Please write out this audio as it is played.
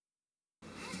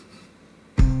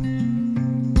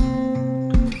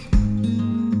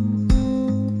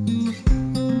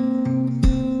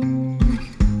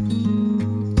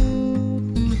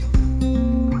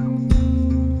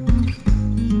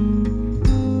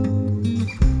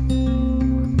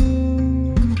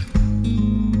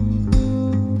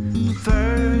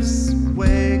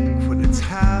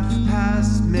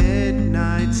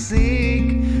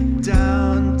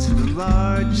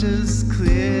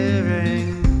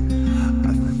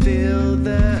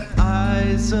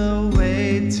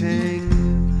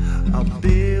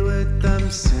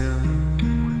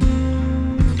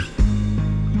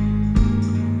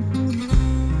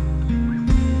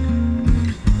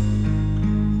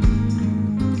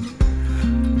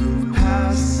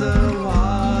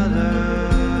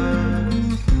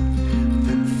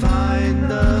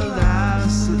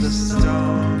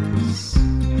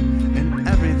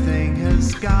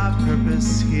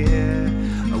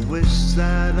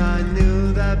that I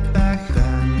knew that back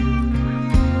then.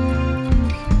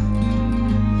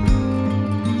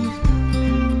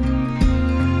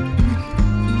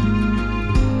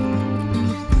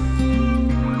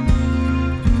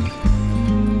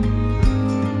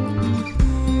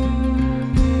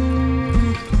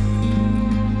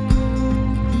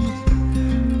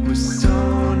 With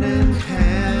stone in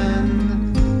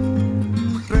hand,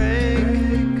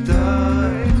 break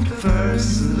the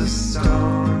first of the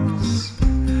stones.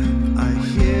 I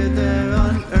hear their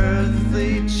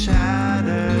unearthly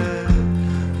chatter.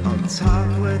 I'll talk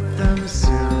with them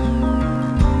soon.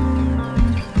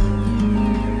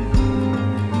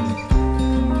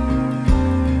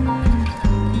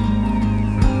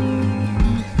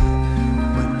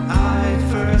 When I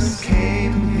first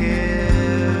came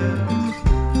here,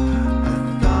 I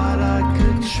thought I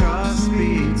could trust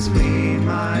between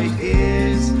my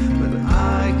ears, but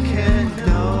I can't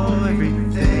know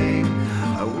everything.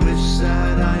 I wish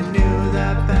that I knew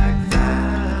that back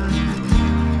then.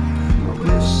 I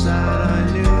wish that I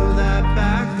knew that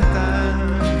back then.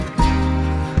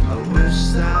 I wish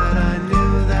that I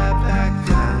knew that back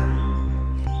then.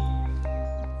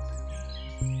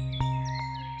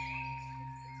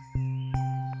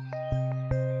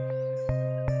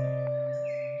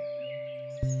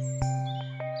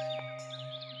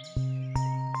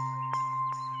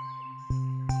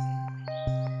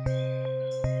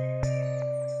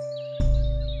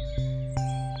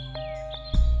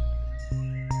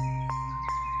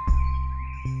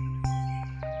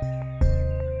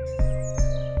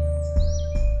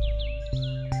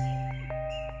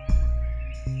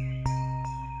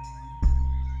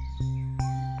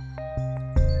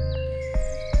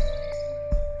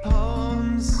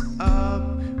 Palms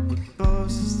up with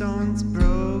both stones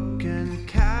broken,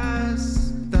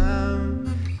 cast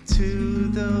them to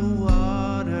the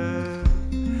water,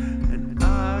 and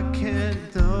I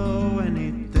can't know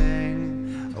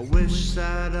anything. I wish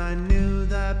that I knew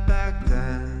that back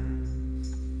then.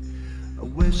 I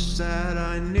wish that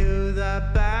I knew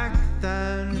that back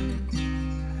then.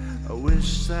 I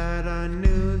wish that I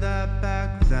knew that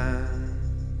back then.